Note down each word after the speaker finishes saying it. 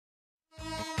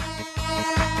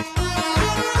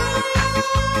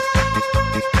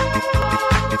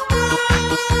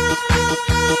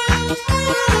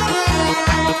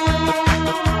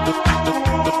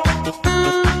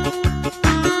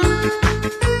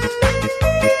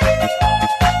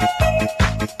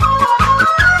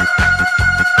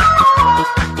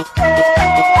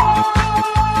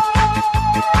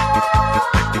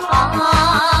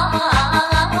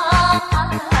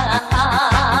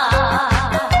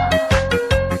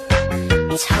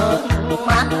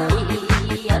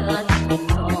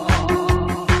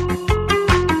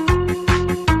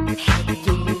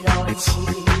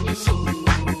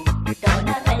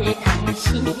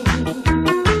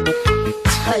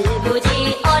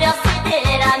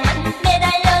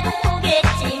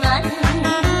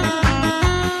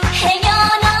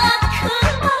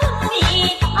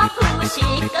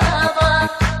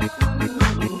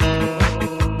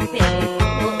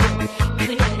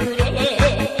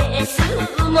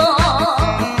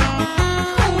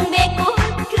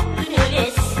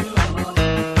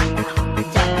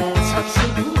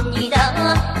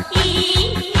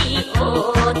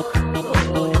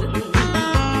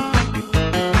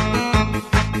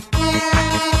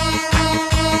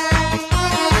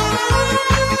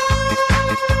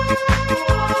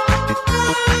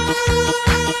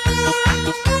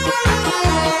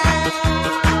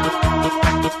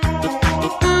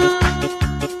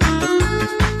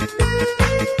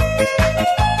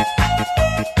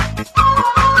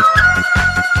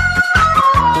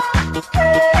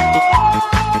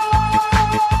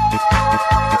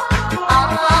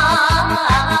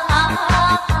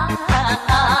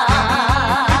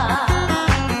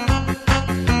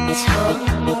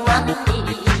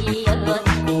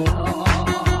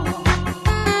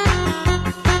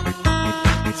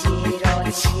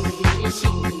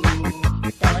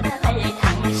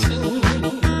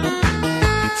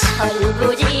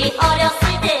굳이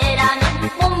어렸을 때라면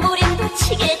몸부림도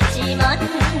치겠지만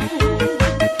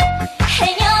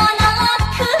행여나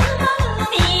그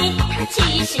마음이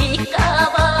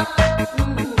다치실까봐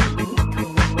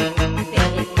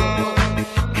빼고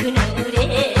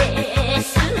그늘에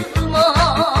숨어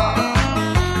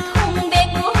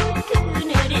동백꽃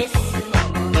그늘에 숨어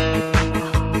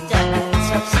혼자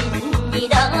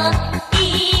적십니다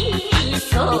이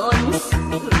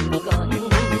손수건.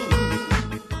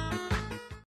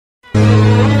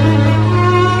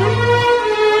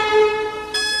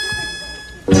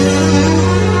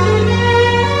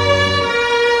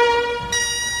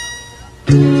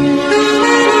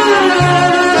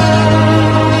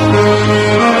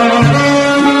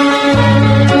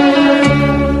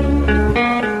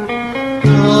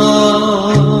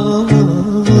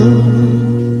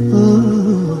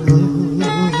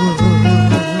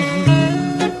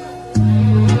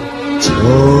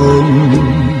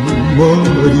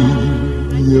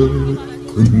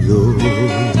 정말이었군요.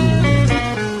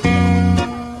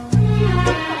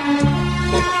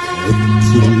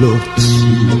 배틀로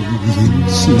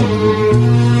치겠지만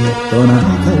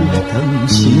떠나갈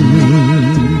당신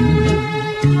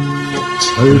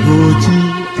철부지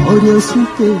어렸을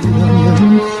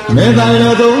때라면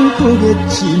매달려도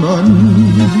보겠지만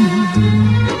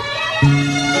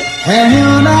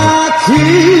행여나 그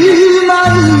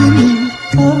마음이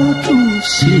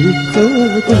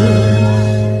아프실까봐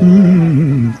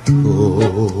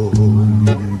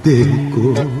동백꽃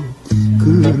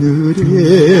그늘에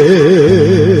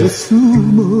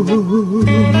숨어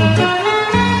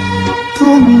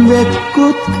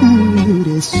동백꽃 그늘에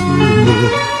숨어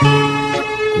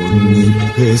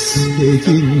꽃잎에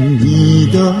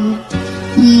새깁니다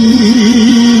이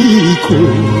고운정.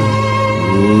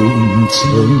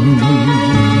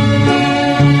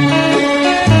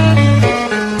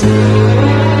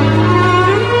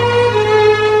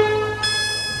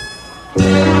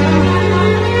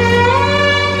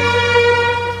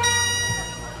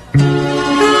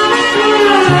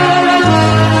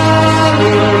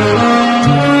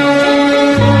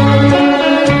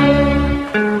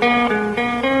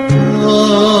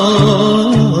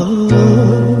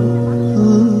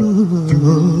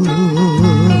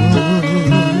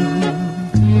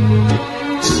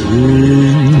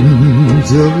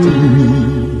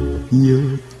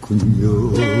 진정이었군요.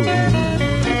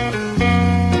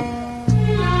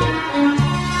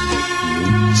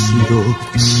 묻지도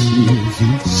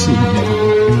치겠지만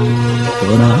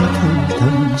떠나간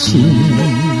당신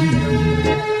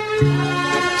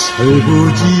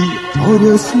철부지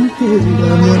어렸을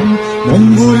때라면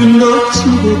몸부림도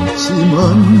치겠지만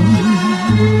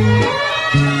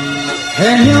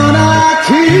행여나 그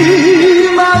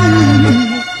마음이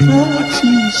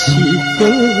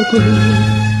다치실까봐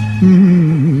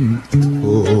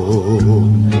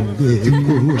동백꽃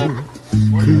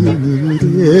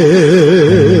그늘에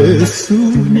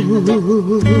숨어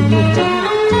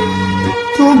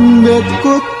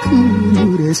동백꽃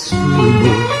그늘에 숨어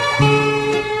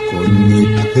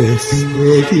꽃잎에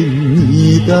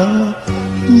새깁니다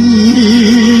이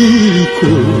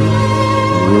고운정.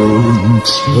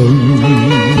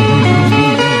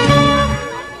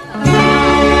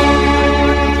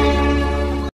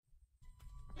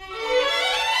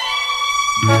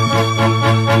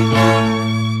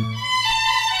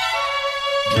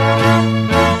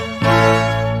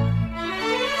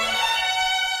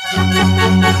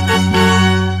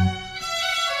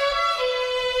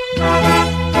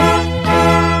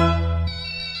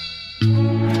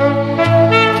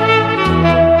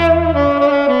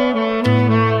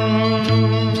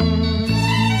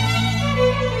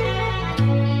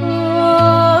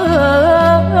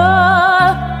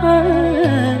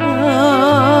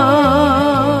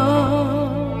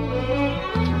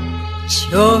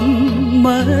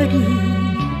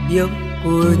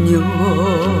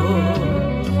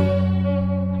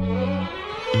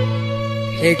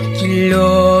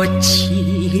 백길로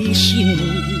 70리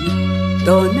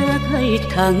떠나갈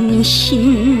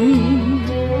당신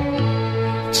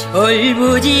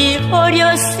철부지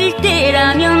어렸을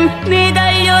때라면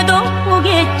매달려도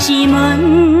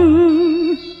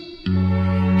보겠지만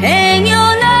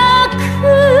행여나 그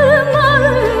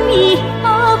마음이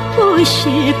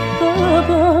아프실까봐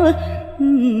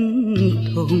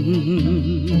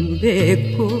동백꽃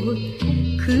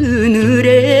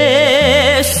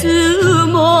그늘에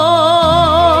숨어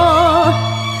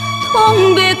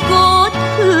동백꽃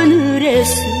그늘에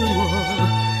숨어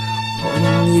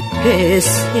꽃잎에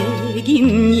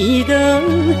새깁니다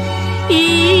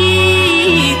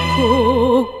이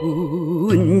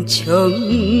고운 정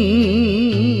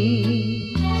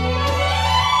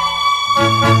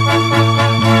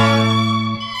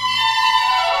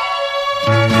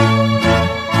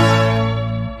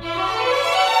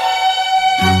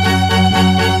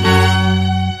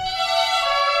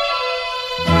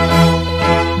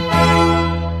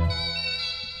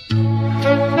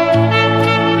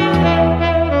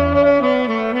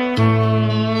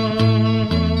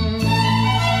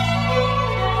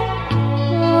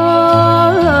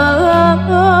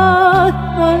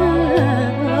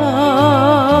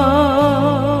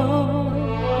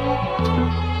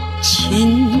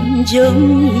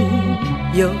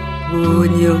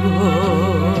진정이었군요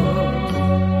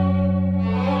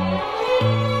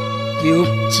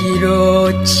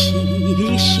육지로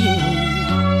 70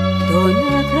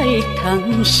 떠나갈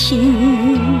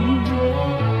당신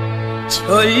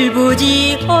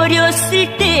철부지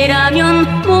어렸을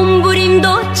때라면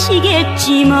몸부림도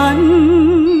치겠지만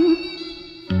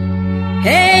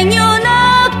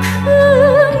행여나 그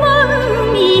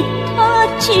마음이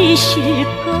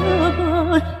다치실까봐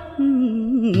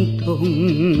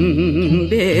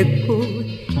동백꽃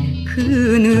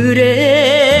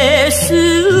그늘에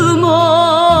숨어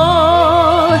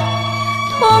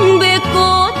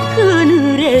동백꽃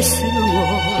그늘에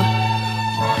숨어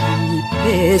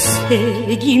꽃잎에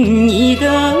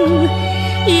새깁니다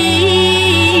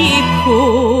이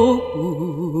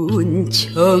고운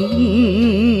정